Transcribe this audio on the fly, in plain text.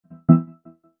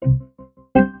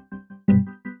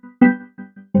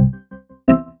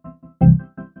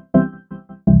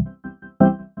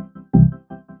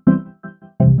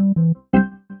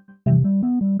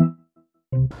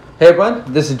Hey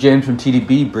everyone, this is James from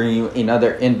TDB bringing you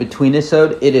another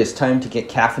Inbetweenisode. It is time to get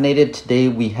caffeinated. Today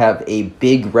we have a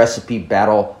big recipe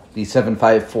battle, the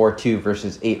 7542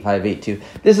 versus 8582.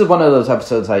 This is one of those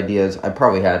episodes ideas I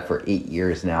probably had for 8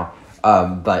 years now.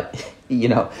 But,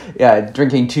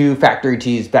 drinking two factory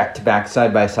teas back to back,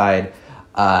 side by side,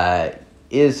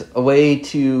 is a way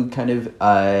to kind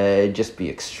of just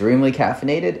be extremely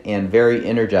caffeinated and very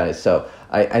energized. So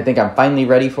I think I'm finally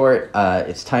ready for it.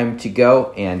 It's time to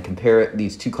go and compare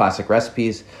these two classic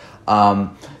recipes.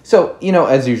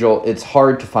 As usual, it's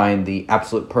hard to find the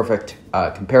absolute perfect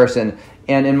comparison.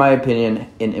 And in my opinion,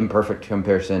 an imperfect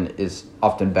comparison is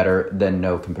often better than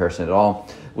no comparison at all.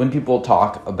 When people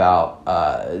talk about,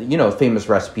 famous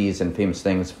recipes and famous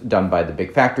things done by the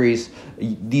big factories,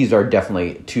 these are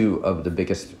definitely two of the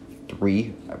biggest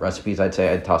three recipes. I'd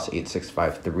say I'd toss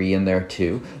 8653 in there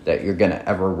too, that you're going to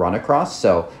ever run across.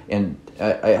 So, and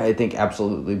I think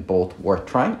absolutely both worth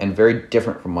trying and very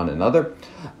different from one another.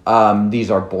 These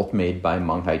are both made by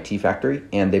Monghai Tea Factory,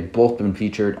 and they've both been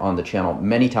featured on the channel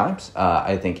many times.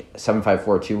 I think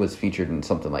 7542 was featured in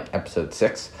something like episode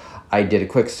 6. I did a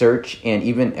quick search, and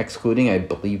even excluding, I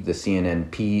believe, the CNN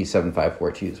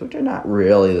P7542s, which are not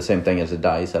really the same thing as a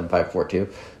Dayi 7542.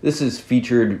 This is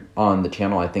featured on the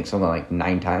channel, I think, something like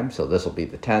 9 times, so this will be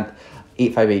the 10th.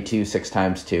 8582, 6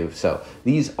 times too. So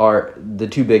these are the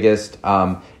two biggest.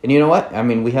 And you know what? I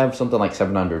mean, we have something like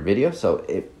 700 videos, so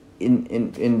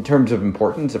in terms of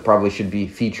importance, it probably should be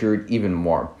featured even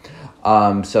more.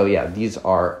 These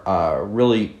are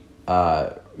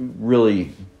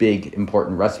really big,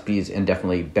 important recipes and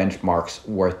definitely benchmarks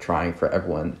worth trying for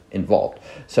everyone involved.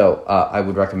 So I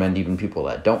would recommend even people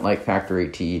that don't like factory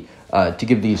tea to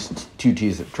give these two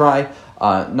teas a try.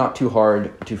 Not too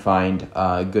hard to find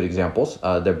good examples.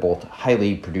 They're both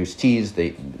highly produced teas.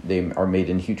 They are made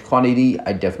in huge quantity.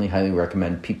 I definitely highly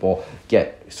recommend people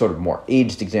get sort of more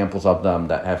aged examples of them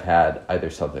that have had either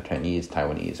Southern Chinese,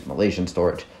 Taiwanese, Malaysian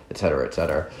storage, etc.,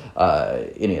 etc.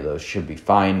 Any of those should be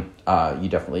fine.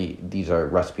 These are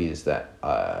recipes that,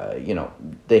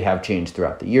 they have changed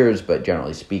throughout the years, but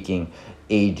generally speaking,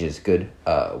 age is good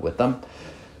with them.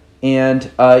 And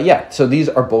so these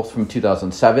are both from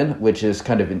 2007, which is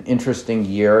kind of an interesting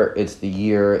year. It's the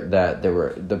year that the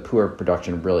pu'er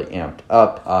production really amped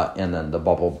up, and then the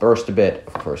bubble burst a bit.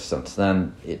 Of course, since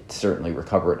then, it certainly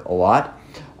recovered a lot.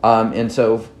 And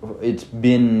so it's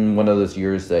been one of those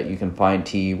years that you can find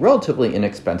tea relatively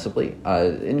inexpensively,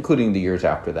 including the years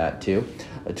after that too.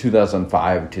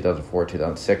 2005, 2004,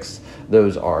 2006,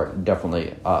 those are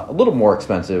definitely a little more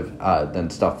expensive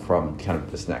than stuff from kind of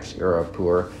this next era of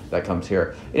pu'er that comes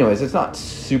here. Anyways, it's not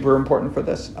super important for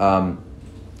this.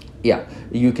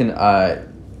 You can... and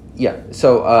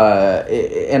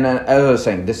as I was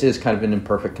saying, this is kind of an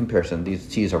imperfect comparison. These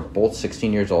teas are both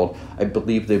 16 years old. I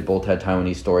believe they both had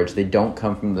Taiwanese storage. They don't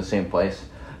come from the same place.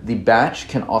 The batch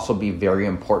can also be very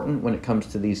important when it comes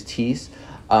to these teas.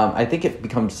 I think it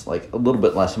becomes like a little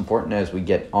bit less important as we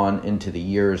get on into the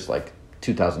years like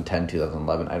 2010,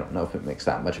 2011. I don't know if it makes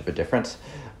that much of a difference.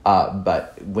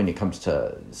 But when it comes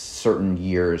to certain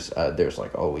years, there's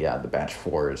like, the batch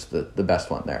 4 is the best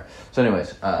one there. So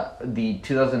anyways, the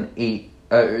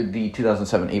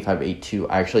 2007 8582,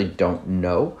 I actually don't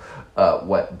know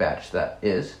what batch that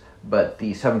is, but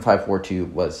the 7542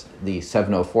 was the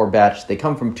 704 batch. They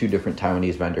come from 2 different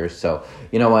Taiwanese vendors, so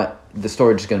you know what? The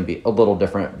storage is going to be a little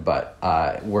different, but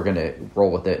we're going to roll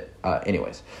with it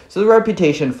anyways. So the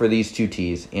reputation for these two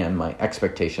teas and my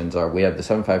expectations are, we have the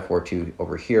 7542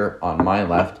 over here on my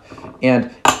left, and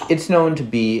it's known to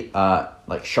be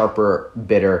sharper,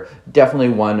 bitter, definitely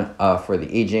one for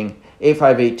the aging.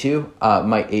 8582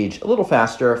 might age a little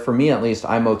faster. For me, at least,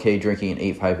 I'm okay drinking an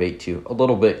 8582 a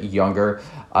little bit younger.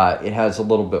 It has a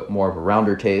little bit more of a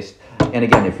rounder taste. And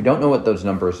again, if you don't know what those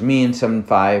numbers mean,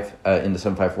 75 in the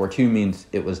 7542 means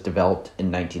it was developed in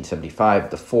 1975.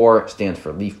 The 4 stands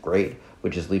for leaf grade,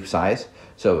 which is leaf size.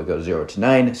 So it goes 0 to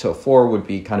 9. So 4 would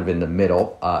be kind of in the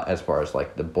middle as far as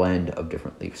like the blend of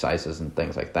different leaf sizes and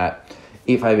things like that.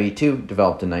 8582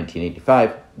 developed in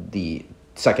 1985. The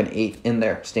second 8 in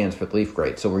there stands for leaf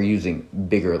grade. So we're using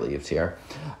bigger leaves here.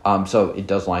 So it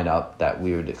does line up that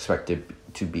we would expect it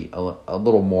to be a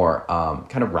little more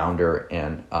kind of rounder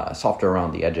and softer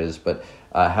around the edges, but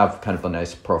have kind of a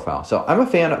nice profile. So I'm a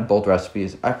fan of both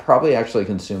recipes. I probably actually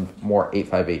consumed more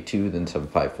 8582 than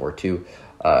 7542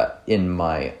 in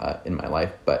my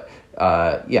life, but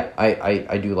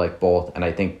I do like both, and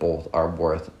I think both are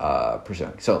worth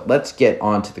pursuing. So let's get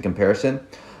on to the comparison.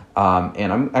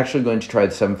 And I'm actually going to try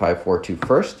the 7542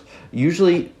 first.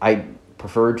 Usually I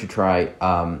prefer to try,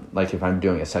 if I'm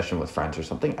doing a session with friends or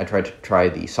something, I try to try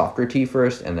the softer tea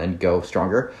first and then go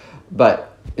stronger. but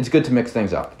it's good to mix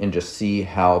things up and just see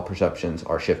how perceptions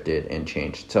are shifted and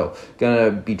changed. So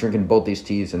gonna be drinking both these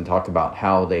teas and talk about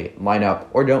how they line up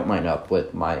or don't line up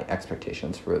with my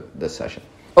expectations for this session.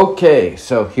 Okay,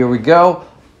 so here we go.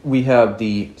 We have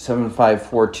the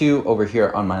 7542 over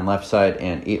here on my left side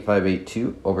and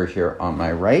 8582 over here on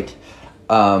my right.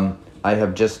 I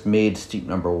have just made steep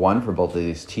number 1 for both of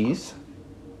these teas.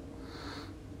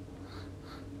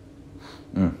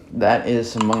 That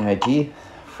is some Mung Hai tea.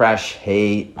 Fresh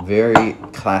hay, very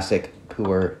classic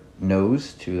pu'er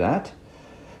nose to that.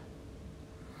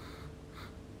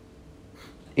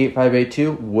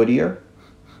 8582, woodier.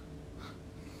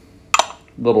 A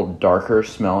little darker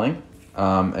smelling.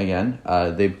 Again,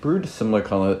 they brewed a similar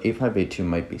color. 8582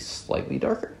 might be slightly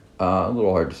darker. A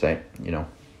little hard to say, you know.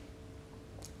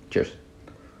 Cheers.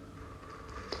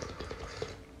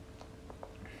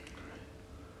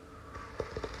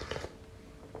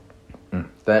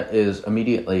 That is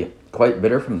immediately quite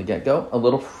bitter from the get-go. A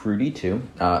little fruity, too.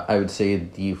 I would say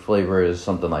the flavor is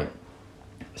something like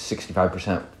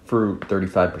 65% fruit,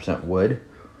 35% wood.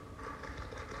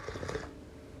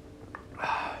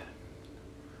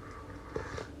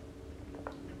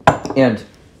 And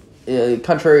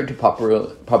contrary to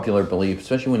popular belief,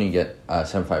 especially when you get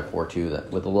 7542,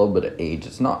 that with a little bit of age,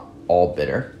 it's not all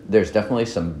bitter. There's definitely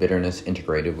some bitterness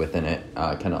integrated within it,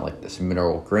 kind of like this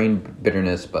mineral grain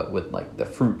bitterness, but with like the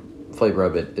fruit flavor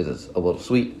of it is a little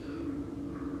sweet.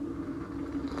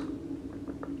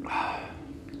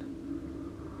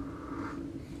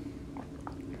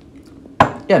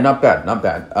 Yeah, not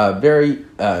bad. Very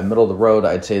middle of the road.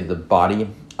 I'd say the body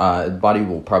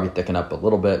will probably thicken up a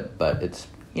little bit, but it's,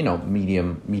 you know,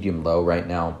 medium low right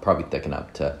now. Probably thicken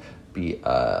up to be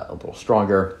a little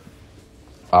stronger.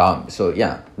 So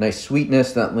yeah, nice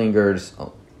sweetness that lingers.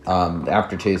 The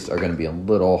aftertastes are going to be a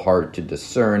little hard to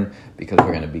discern because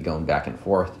we're going to be going back and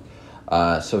forth.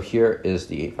 So here is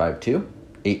the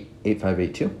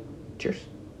 8582. Cheers.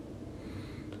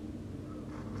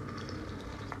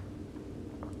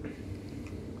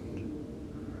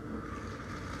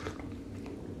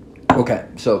 Okay,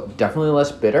 so definitely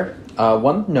less bitter.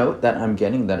 One note that I'm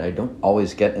getting that I don't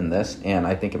always get in this, and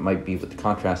I think it might be with the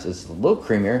contrast, is a little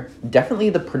creamier.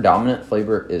 Definitely the predominant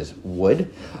flavor is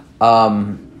wood.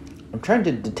 I'm trying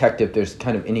to detect if there's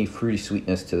kind of any fruity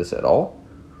sweetness to this at all.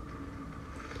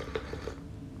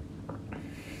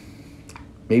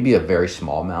 Maybe a very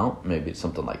small amount. Maybe it's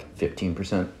something like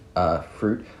 15%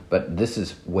 fruit, but this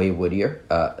is way woodier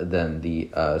than the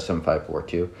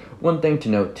 7542. One thing to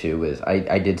note too is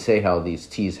I did say how these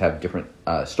teas have different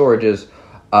storages.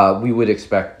 We would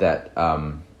expect that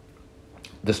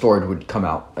the storage would come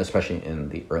out, especially in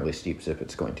the early steeps if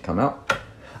it's going to come out.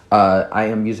 I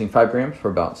am using 5 grams for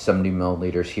about 70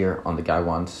 milliliters here on the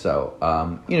Gaiwan,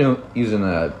 so you know, using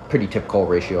a pretty typical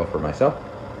ratio for myself.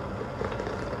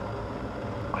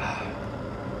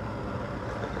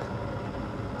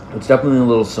 It's definitely a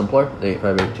little simpler, the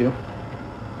 8582.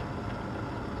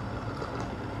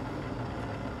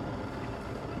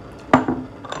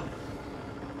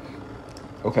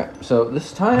 Okay, so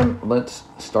this time let's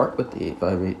start with the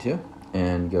 8582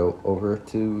 and go over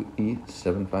to the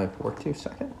 7542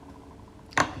 second.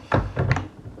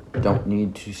 Don't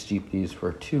need to steep these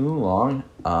for too long.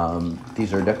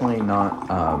 These are definitely not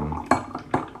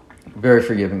very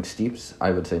forgiving steeps.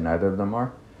 I would say neither of them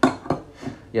are.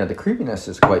 Yeah, the creaminess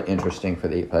is quite interesting for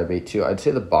the 8582. I'd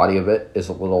say the body of it is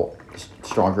a little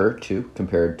stronger too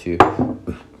compared to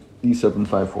the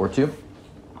 7542.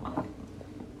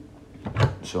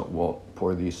 So we'll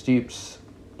pour these steeps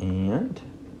and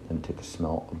then take a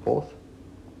smell of both.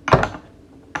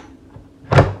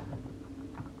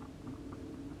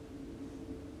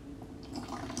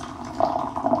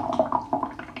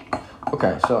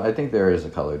 Okay, so I think there is a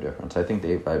color difference. I think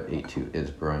the 8582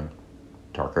 is brewing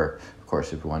darker. Of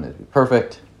course, if we wanted it to be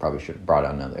perfect, probably should have brought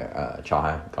out another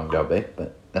Cha Guangzhou Bay,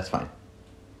 but that's fine.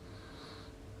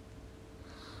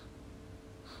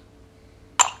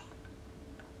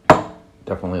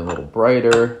 Definitely a little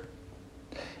brighter.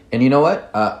 And you know what?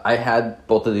 I had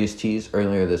both of these teas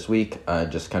earlier this week,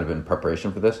 just kind of in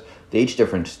preparation for this. The age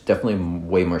difference definitely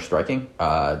way more striking,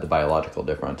 the biological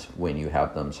difference when you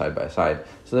have them side by side.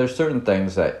 So there's certain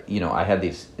things that, you know, I had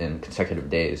these in consecutive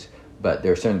days, but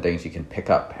there are certain things you can pick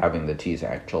up having the teas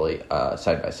actually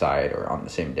side by side or on the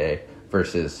same day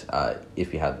versus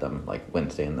if you had them like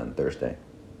Wednesday and then Thursday.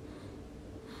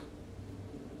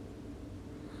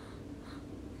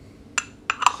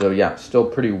 So yeah, still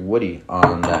pretty woody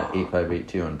on that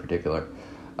 8582 in particular.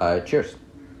 Cheers.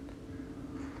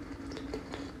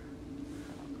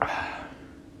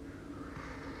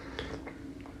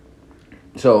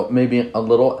 So maybe a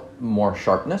little more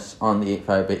sharpness on the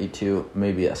 8582,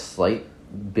 maybe a slight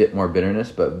bit more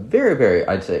bitterness, but very, very,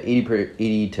 I'd say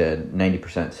 80 to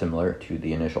 90% similar to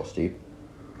the initial steep.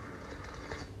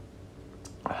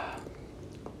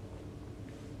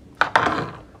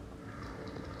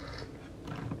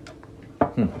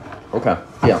 Okay,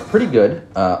 yeah, pretty good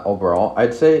overall.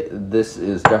 I'd say this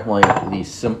is definitely the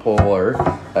simpler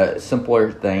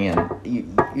thing, and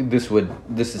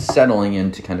this is settling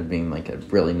into kind of being like a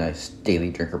really nice daily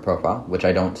drinker profile, which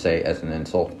I don't say as an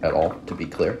insult at all, to be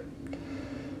clear.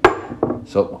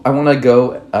 So I want to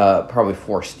go probably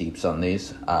 4 steeps on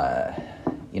these.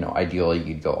 Ideally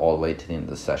you'd go all the way to the end of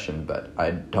the session, but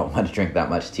I don't want to drink that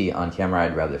much tea on camera.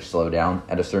 I'd rather slow down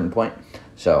at a certain point.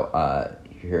 So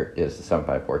here is the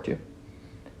 7542.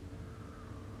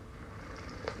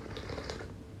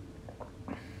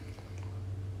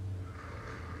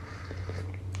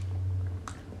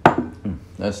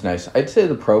 That's nice. I'd say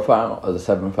the profile of the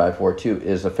 7542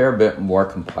 is a fair bit more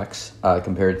complex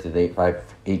compared to the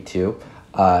 8582.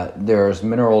 There's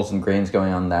minerals and grains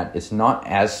going on that it's not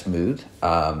as smooth,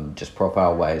 just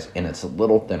profile-wise, and it's a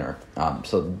little thinner.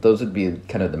 So those would be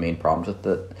kind of the main problems with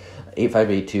the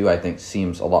 8582. I think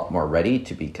seems a lot more ready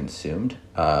to be consumed.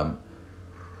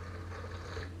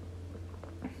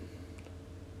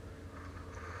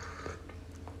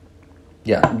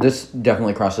 Yeah, this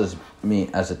definitely crosses me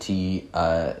as a tea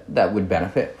that would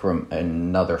benefit from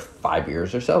another 5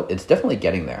 years or so. It's definitely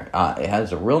getting there. It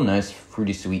has a real nice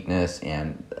fruity sweetness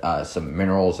and some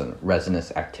minerals and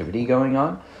resinous activity going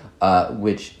on,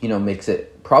 which makes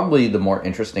it probably the more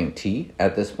interesting tea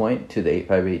at this point to the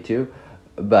 8582.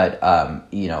 But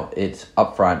it's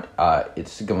upfront.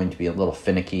 It's going to be a little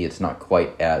finicky. It's not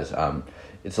quite as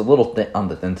it's a little on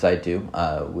the thin side too.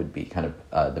 Would be kind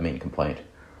of the main complaint.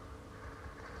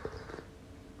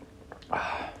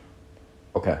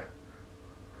 Okay.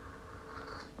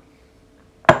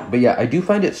 But yeah, I do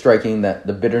find it striking that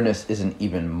the bitterness isn't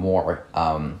even more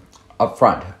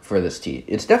upfront for this tea.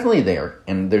 It's definitely there,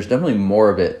 and there's definitely more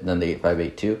of it than the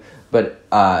 8582, but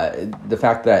the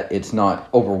fact that it's not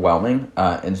overwhelming,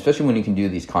 and especially when you can do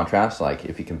these contrasts, like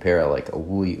if you compare like a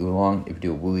Wooey Oolong, if you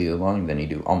do a Wooey Oolong, then you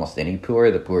do almost any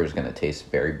pu'er, the pu'er is going to taste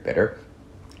very bitter.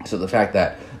 So the fact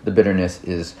that the bitterness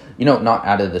is, not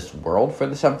out of this world for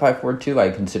the 7542,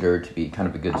 I consider to be kind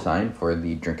of a good sign for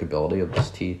the drinkability of this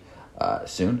tea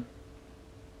soon.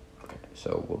 Okay,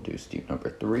 so we'll do steep number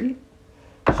 3,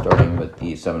 starting with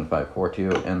the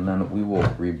 7542, and then we will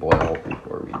reboil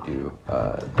before we do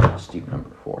steep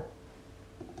number 4.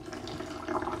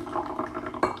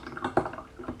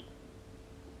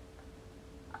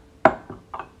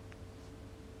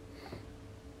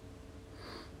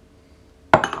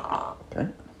 Okay.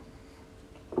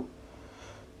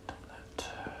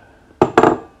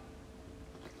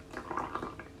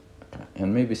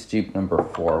 And maybe steep number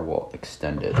 4 will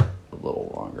extend it a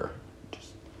little longer.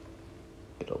 Just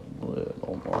get a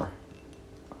little more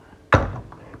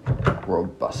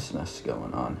robustness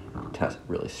going on.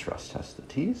 Really stress test the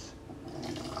teas.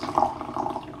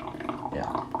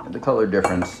 Yeah, and the color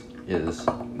difference is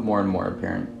more and more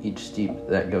apparent each steep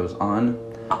that goes on.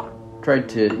 Tried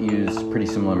to use pretty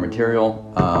similar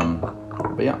material,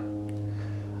 but yeah.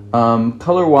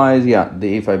 Color-wise, yeah,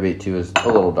 the 8582 is a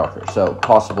little darker, so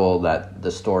possible that the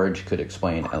storage could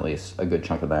explain at least a good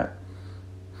chunk of that.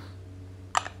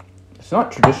 It's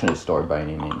not traditionally stored by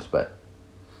any means, but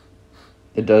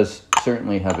it does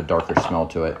certainly have a darker smell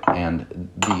to it, and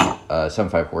the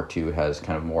 7542 has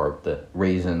kind of more of the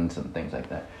raisins and things like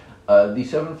that. The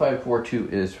 7542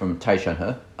 is from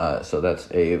Taishanhe, so that's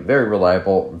a very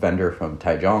reliable vendor from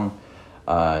Taichung.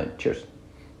 Cheers.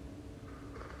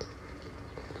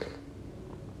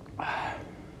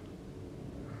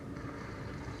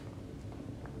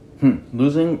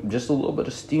 Losing just a little bit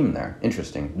of steam there.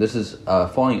 Interesting. This is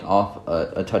falling off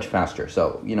a touch faster,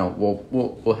 so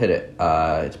we'll hit it.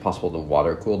 It's possible the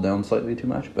water cooled down slightly too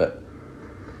much, but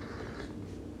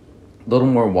a little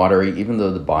more watery, even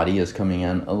though the body is coming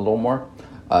in a little more.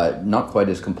 Not quite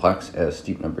as complex as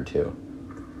steep number 2.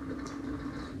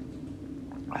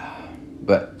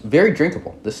 But very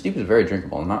drinkable. This steep is very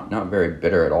drinkable, not very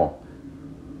bitter at all.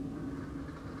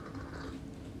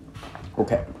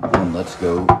 Okay, and let's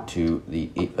go to the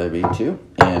 8582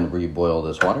 and reboil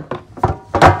this water.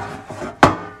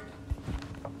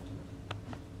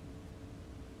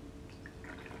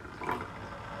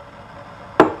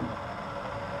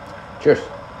 Cheers.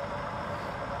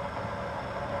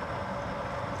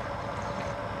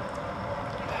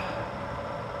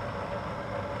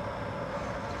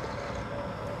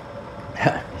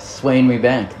 Swaying me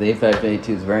back. The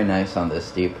 8582 is very nice on this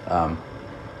steep.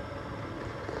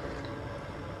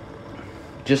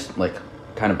 just like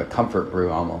kind of a comfort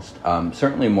brew almost.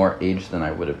 Certainly more aged than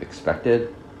I would have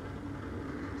expected.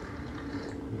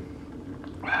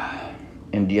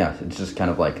 And yeah, it's just kind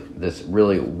of like this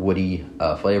really woody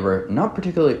flavor. Not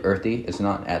particularly earthy. It's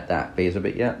not at that phase of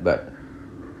it yet, but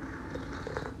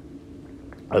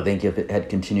I think if it had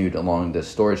continued along the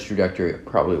storage trajectory, it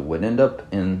probably would end up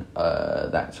in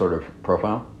that sort of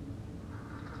profile.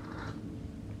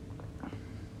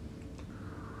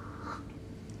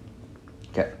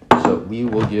 Okay, so we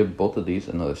will give both of these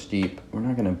another steep. We're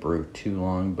not going to brew too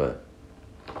long, but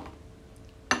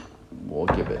we'll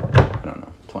give it, I don't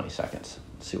know, 20 seconds.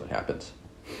 See what happens.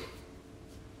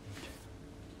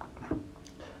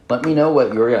 Let me know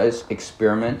what your guys'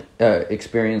 experience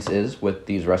is with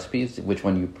these recipes, which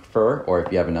one you prefer, or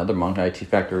if you have another Monghai Tea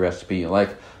Factory recipe you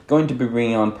like. Going to be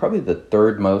bringing on probably the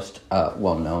third most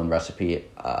well-known recipe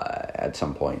at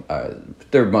some point.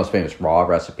 Third most famous raw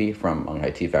recipe from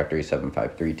Monghai Tea Factory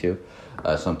 7532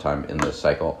 sometime in this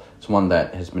cycle. It's one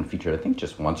that has been featured, I think,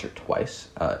 just once or twice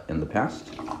in the past.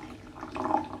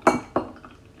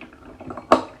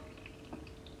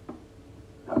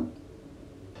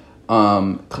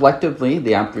 Collectively,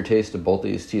 the aftertaste of both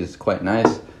of these teas is quite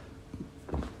nice.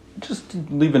 Just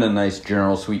leaving a nice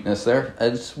general sweetness there.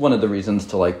 It's one of the reasons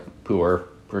to like pu'er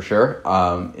for sure.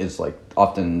 Is like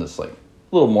often this like a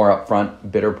little more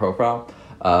upfront bitter profile,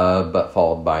 but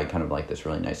followed by kind of like this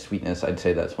really nice sweetness. I'd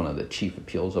say that's one of the chief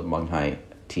appeals of Monghai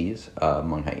teas,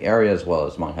 Monghai area as well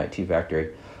as Monghai Tea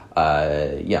Factory.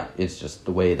 Yeah, it's just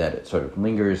the way that it sort of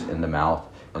lingers in the mouth.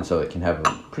 And so it can have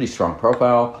a pretty strong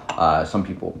profile. Some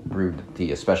people brewed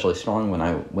tea especially strong. When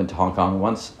I went to Hong Kong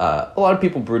once, a lot of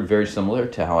people brewed very similar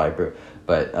to how I brew.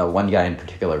 But one guy in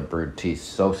particular brewed tea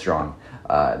so strong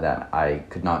that I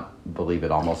could not believe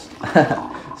it almost.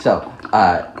 So,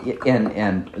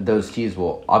 and those teas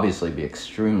will obviously be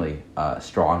extremely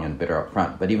strong and bitter up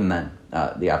front. But even then,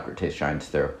 the aftertaste shines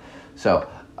through. So,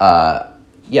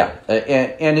 yeah,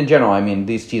 and in general, I mean,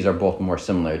 these teas are both more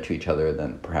similar to each other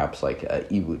than perhaps like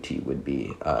Iwu tea would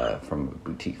be from a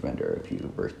boutique vendor if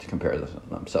you were to compare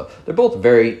them. So they're both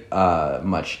very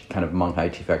much kind of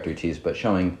Monghai Tea Factory teas, but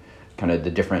showing kind of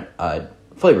the different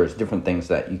flavors, different things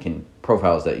that you can,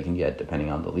 profiles that you can get depending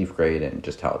on the leaf grade and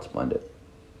just how it's blended.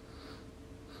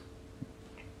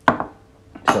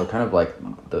 So kind of like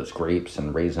those grapes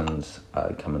and raisins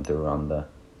coming through on the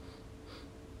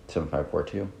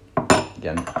 7542.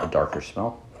 Again, a darker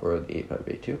smell for the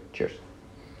 8582. Cheers.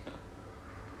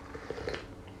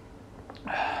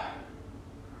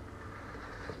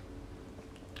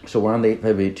 So we're on the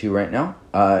 8582 right now.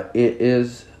 It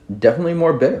is definitely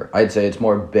more bitter. I'd say it's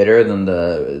more bitter than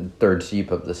the third steep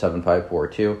of the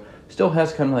 7542. Still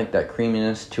has kind of like that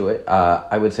creaminess to it.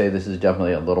 I would say this is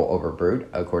definitely a little overbrewed,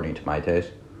 according to my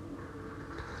taste.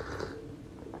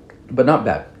 But not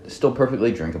bad. Still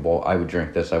perfectly drinkable. I would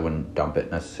drink this. I wouldn't dump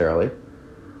it necessarily.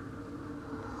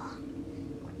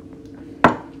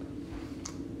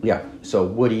 Yeah, so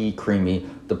woody, creamy.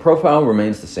 The profile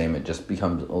remains the same. It just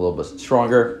becomes a little bit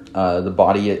stronger. The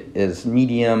body is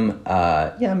medium.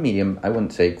 Yeah, medium. I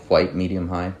wouldn't say quite medium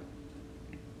high.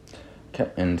 Okay,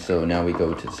 and so now we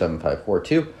go to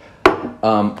 7542.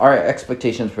 Our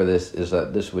expectations for this is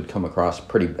that this would come across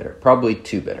pretty bitter. Probably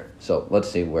too bitter. So let's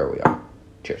see where we are.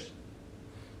 Cheers.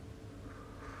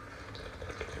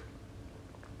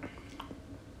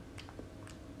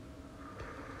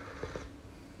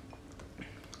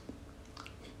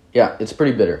 Yeah, it's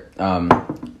pretty bitter.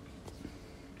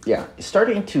 Yeah, it's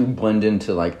starting to blend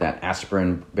into like that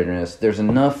aspirin bitterness. There's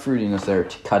enough fruitiness there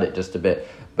to cut it just a bit,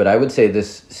 but I would say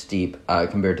this steep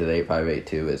compared to the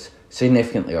 8582 is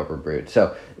significantly overbrewed.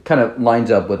 So it kind of lines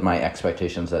up with my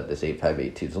expectations that this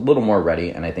 8582 is a little more ready,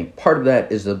 and I think part of that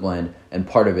is the blend, and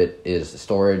part of it is the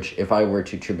storage. If I were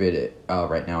to attribute it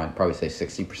right now, I'd probably say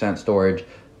 60% storage,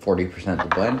 40% the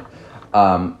blend.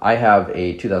 I have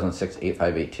a 2006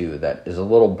 8582 that is a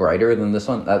little brighter than this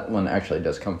one. That one actually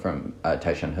does come from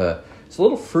Taishan He. It's a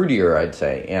little fruitier, I'd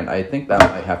say, and I think that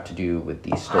might have to do with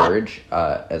the storage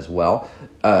as well.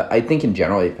 I think in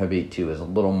general, 8582 is a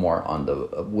little more on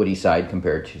the woody side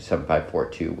compared to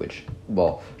 7542, which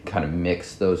will kind of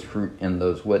mix those fruit and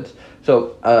those woods.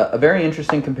 So a very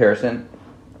interesting comparison.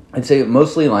 I'd say it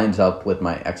mostly lines up with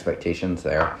my expectations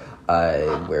there,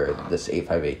 where this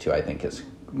 8582 I think is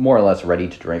more or less ready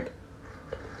to drink.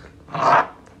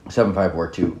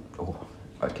 7542,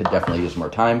 I could definitely use more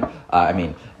time. I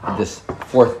mean, this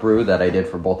fourth brew that I did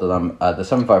for both of them, the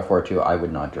 7542, I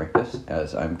would not drink this,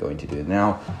 as I'm going to do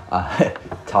now.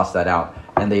 Toss that out.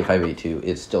 And the 8582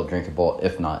 is still drinkable,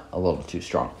 if not a little too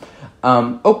strong.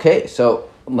 Okay, so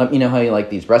let me know how you like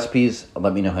these recipes.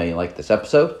 Let me know how you like this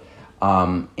episode.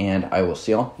 And I will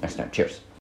see y'all next time. Cheers.